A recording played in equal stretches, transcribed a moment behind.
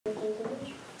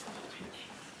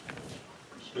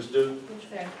Ms. Duke?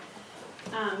 Yes,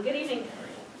 sir. Good evening.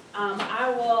 I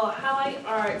will highlight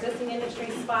our existing industry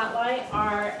spotlight.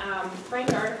 Our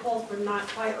framed articles were not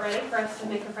quite ready for us to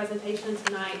make a presentation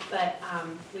tonight, but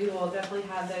we will definitely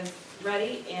have those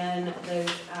ready and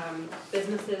those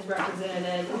businesses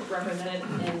represented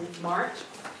in March.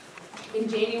 In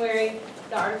January,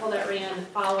 the article that ran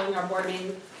following our board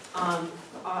meeting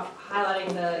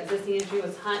highlighting the existing industry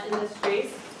was Hunt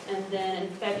Industries. And then in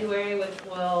February, which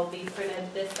will be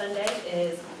printed this Sunday,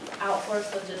 is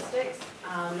Outsource Logistics. This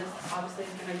obviously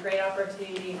has been a great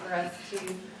opportunity for us to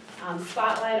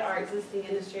spotlight our existing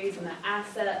industries and the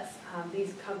assets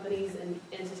these companies and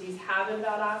entities have in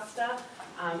Valdosta,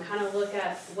 kind of look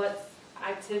at what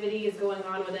activity is going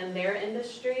on within their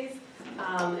industries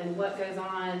and what goes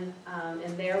on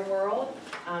in their world.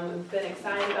 We've been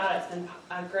excited about it. It's been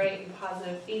great and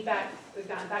positive feedback we've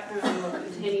gotten back from it, and we will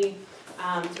continue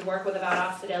to work with the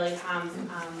Valdosta Daily Times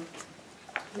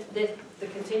the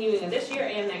continuing of this year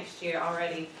and next year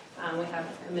already. We have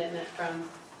a commitment from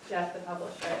Jeff, the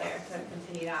publisher, there to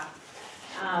continue that.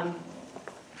 And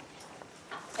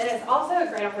it's also a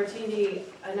great opportunity.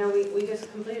 I know we just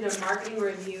completed a marketing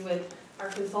review with our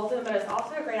consultant, but it's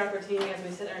also a great opportunity as we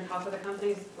sit there and talk with the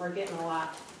companies. We're getting a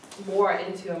lot more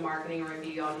into a marketing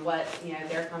review on what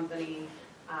their company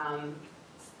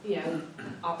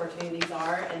opportunities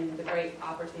are and the great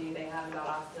opportunity they have in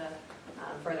Valdosta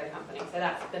for their company. So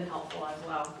that's been helpful as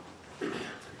well.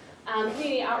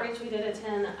 Community outreach, we did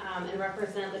attend and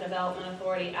represent the Development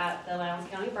Authority at the Lowndes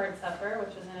County Bird Supper,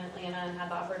 which was in Atlanta, and had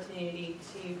the opportunity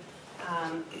to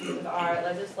meet with our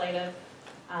legislative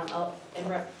and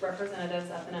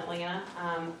representatives up in Atlanta.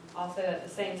 Also at the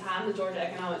same time, the Georgia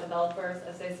Economic Developers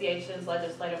Association's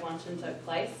legislative luncheon took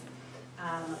place.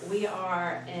 We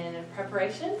are in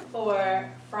preparation for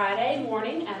Friday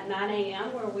morning at 9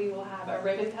 a.m. where we will have a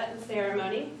ribbon cutting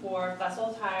ceremony for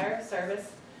Fussell Tire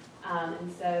Service.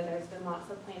 And so there's been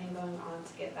lots of planning going on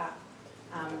to get that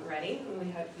ready, and we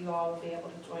hope you all will be able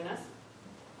to join us.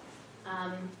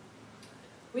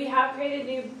 We have created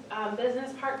new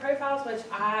business park profiles, which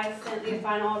I sent the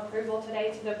final approval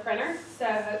today to the printer. So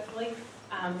hopefully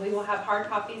we will have hard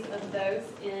copies of those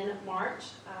in March.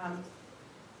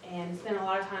 And spend a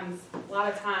lot of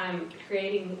time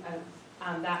creating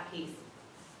that piece.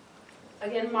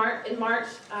 Again, in March,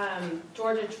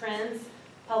 Georgia Trends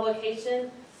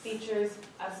publication features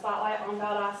a spotlight on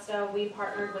Valdosta. We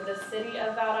partnered with the city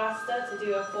of Valdosta to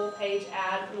do a full-page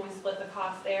ad, and we split the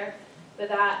cost there. But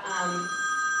that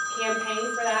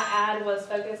campaign for that ad was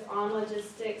focused on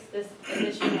logistics. This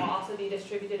edition will also be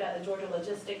distributed at the Georgia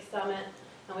Logistics Summit.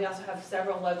 And we also have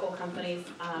several local companies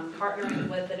partnering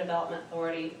with the Development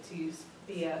Authority to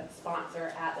be a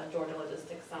sponsor at the Georgia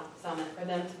Logistics Summit for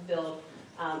them to build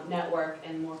network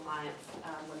and more clients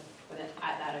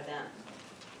at that event.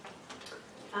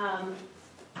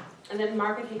 And then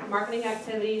marketing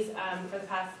activities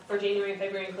for January and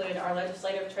February included our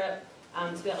legislative trip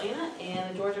to Atlanta and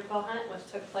the Georgia Quail Hunt, which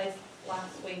took place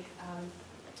last week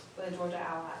with the Georgia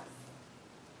Allies.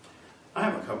 I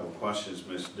have a couple of questions,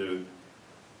 Ms. Duke.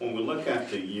 When we look at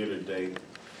the year-to-date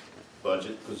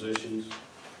budget positions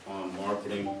on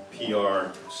marketing,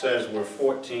 PR says we're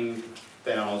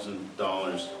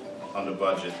 $14,000 under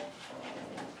budget.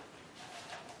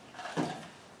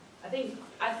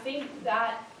 I think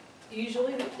that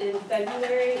usually in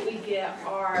February we get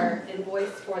our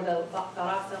invoice for the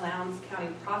Valdosta Lowndes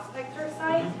County Prospector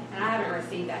site, and I haven't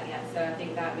received that yet, so I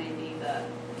think that may be the.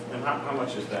 And how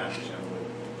much is that, generally?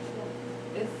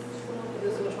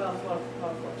 This is 12,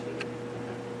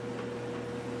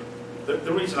 14.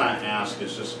 The reason I ask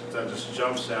is that just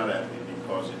jumps out at me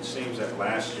because it seems that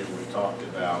last year we talked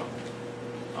about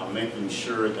making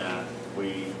sure that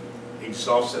we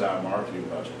exhausted our marketing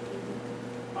budget.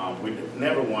 We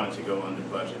never wanted to go under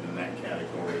budget in that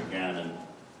category again, and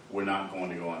we're not going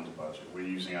to go under budget. We're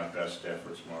using our best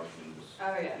efforts marketing.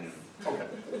 Oh yes. Okay.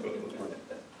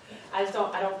 I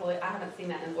haven't seen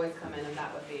that invoice come in, and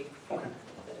that would be okay.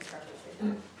 The discrepancy.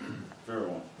 Very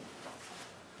well.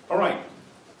 All right.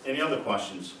 Any other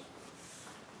questions?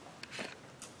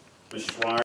 Ms. Schreier?